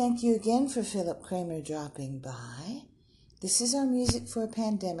say thank you again for Philip Kramer dropping by. This is our Music for a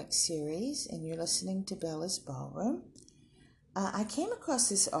Pandemic series, and you're listening to Bella's Ballroom. I came across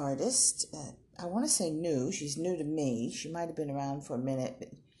this artist. I want to say new. She's new to me. She might have been around for a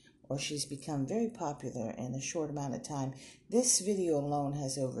minute, or she's become very popular in a short amount of time. This video alone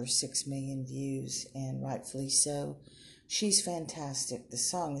has over 6 million views, and rightfully so. She's fantastic. The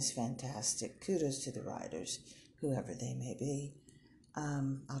song is fantastic. Kudos to the writers, whoever they may be.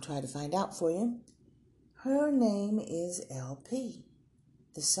 I'll try to find out for you. Her name is LP.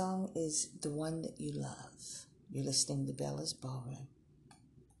 The song is The One That You Love. You're listening to Bella's Ballroom.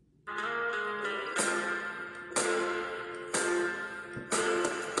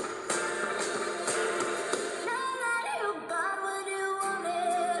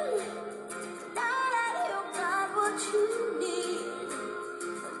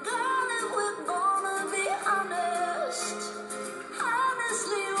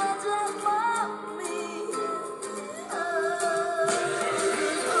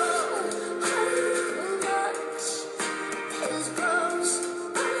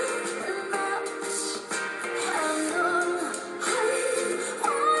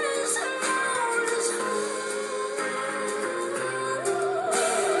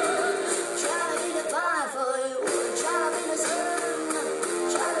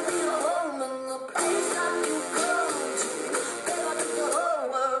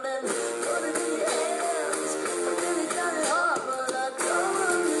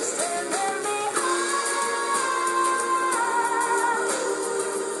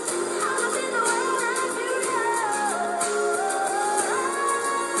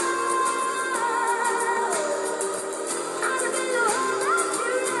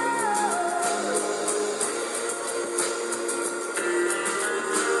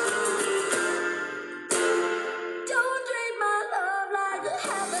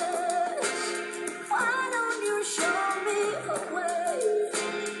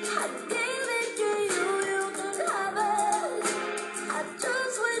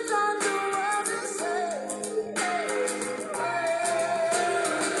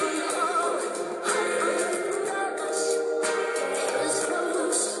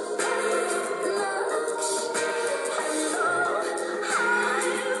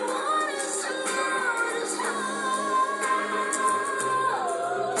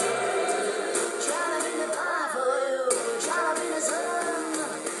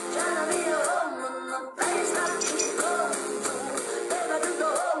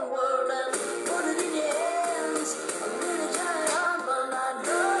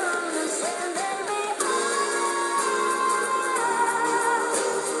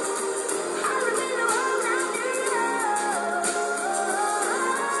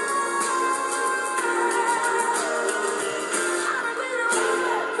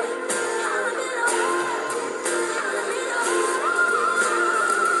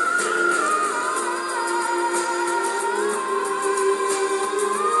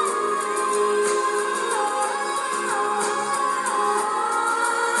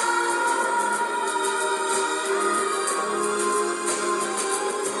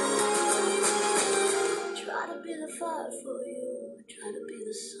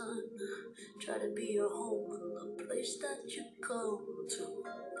 Try to be your home and the place that you come to.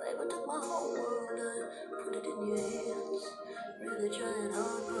 Baby, took my whole world and put it in your hands. Really trying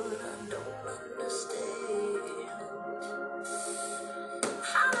hard, but I don't understand.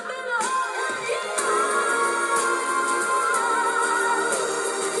 How to be the home that you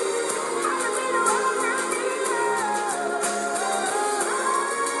how to be the home that you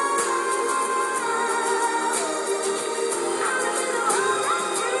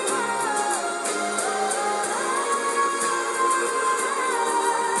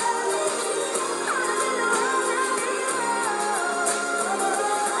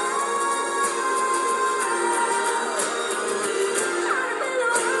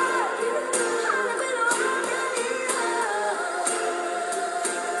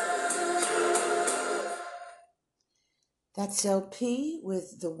That's LP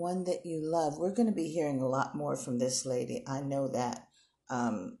with The One That You Love. We're going to be hearing a lot more from this lady. I know that.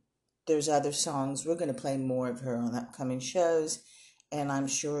 There's other songs. We're going to play more of her on upcoming shows. and I'm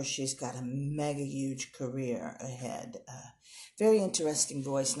sure she's got a mega huge career ahead. Very interesting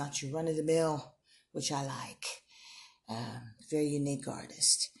voice, not your run-of-the-mill, which I like. Very unique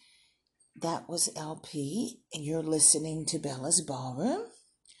artist. That was LP, and you're listening to Bella's Ballroom.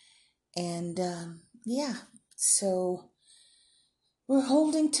 And so we're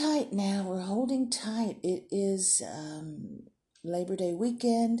holding tight now. We're holding tight. It is Labor Day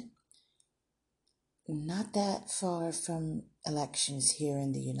weekend. Not that far from elections here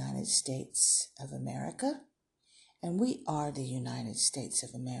in the United States of America. And we are the United States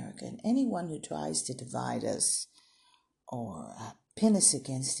of America. And anyone who tries to divide us or pin us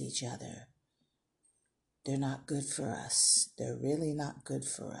against each other, they're not good for us. They're really not good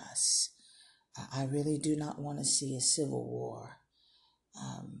for us. I really do not want to see a civil war.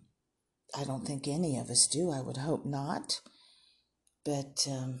 I don't think any of us do. I would hope not. But,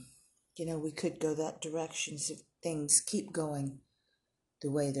 we could go that direction if things keep going the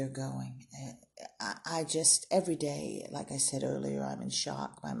way they're going. I just, every day, like I said earlier, I'm in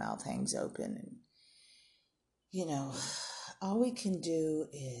shock. My mouth hangs open. And, all we can do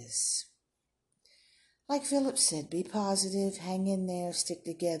is, like Philip said, be positive, hang in there, stick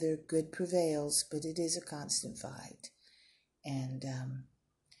together, good prevails, but it is a constant fight. And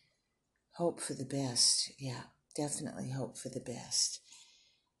hope for the best. Yeah, definitely hope for the best.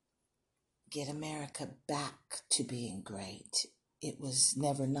 Get America back to being great. It was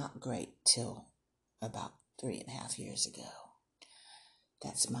never not great till about 3.5 years ago.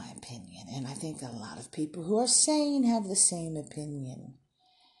 That's my opinion. And I think a lot of people who are sane have the same opinion.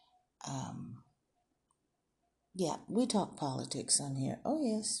 Yeah, we talk politics on here. Oh,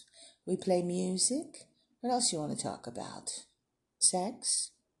 yes. We play music. What else you want to talk about?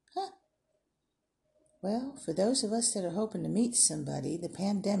 Sex? Huh. Well, for those of us that are hoping to meet somebody, the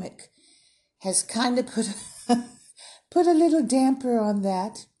pandemic has kind of put a little damper on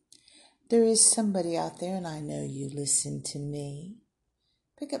that. There is somebody out there, and I know you listen to me.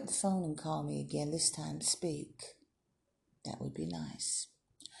 Pick up the phone and call me again, this time speak. That would be nice.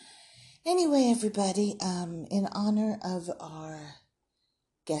 Anyway, everybody, in honor of our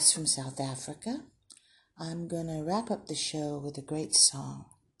guest from South Africa, I'm going to wrap up the show with a great song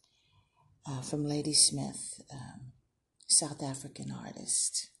from Ladysmith, South African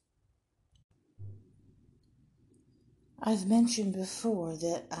artist. I've mentioned before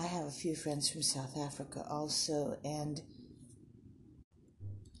that I have a few friends from South Africa also, and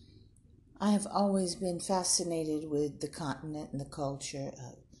I have always been fascinated with the continent and the culture.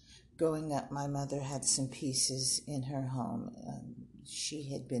 Growing up, my mother had some pieces in her home. She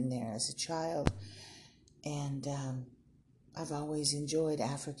had been there as a child, and I've always enjoyed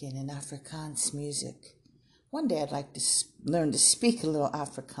African and Afrikaans music. One day I'd like to learn to speak a little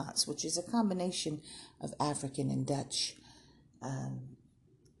Afrikaans, which is a combination of African and Dutch.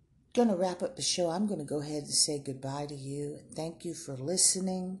 Going to wrap up the show. I'm going to go ahead and say goodbye to you. Thank you for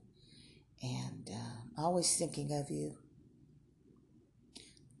listening, and always thinking of you.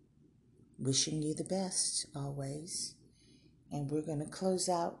 Wishing you the best, always. And we're going to close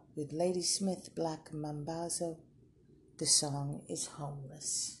out with Ladysmith Black Mambazo. The song is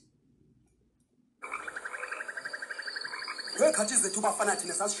Homeless. Ngekhathi zethu bafana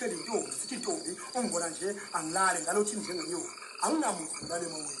thina sasishela intombi sithi intombi ungibona nje angilale ngalothi njengenyoka anginamuvulane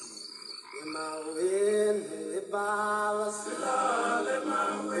emaweni ebala silale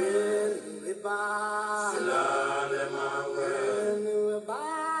emaweni ebala silale emaweni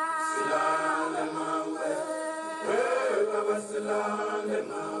ebala silale emaweni baba silale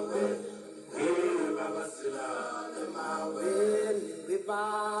emaweni baba silale emaweni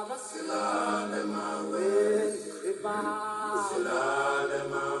baba silale emaweni Silale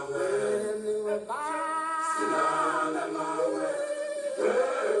maweni, silale maweni,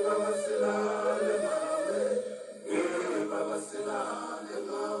 baba silale maweni, baba silale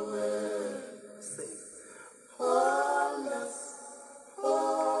maweni. Sing. Homeless,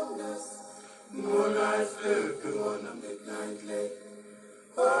 homeless, moonlight sleeping on a midnight lake.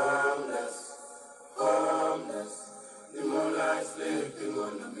 Homeless, homeless, the moonlight sleeping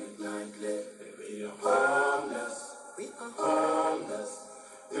on a midnight lake. We are homeless. We are homeless,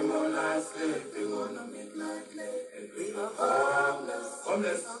 the moonlight sleeping on a midnight lake. We are homeless,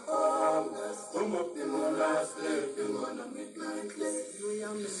 homeless, homeless, the moonlight sleeping on a midnight lake. We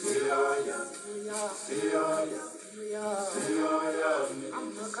are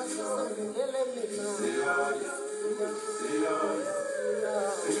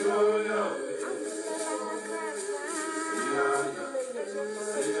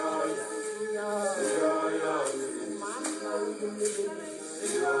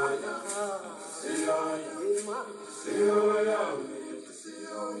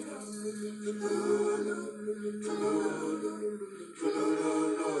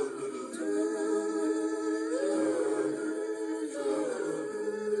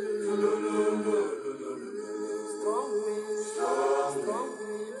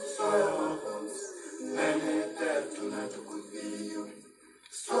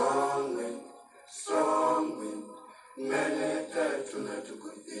Strong wind, melete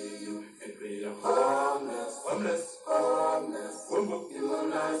tunatukufiyo, and we are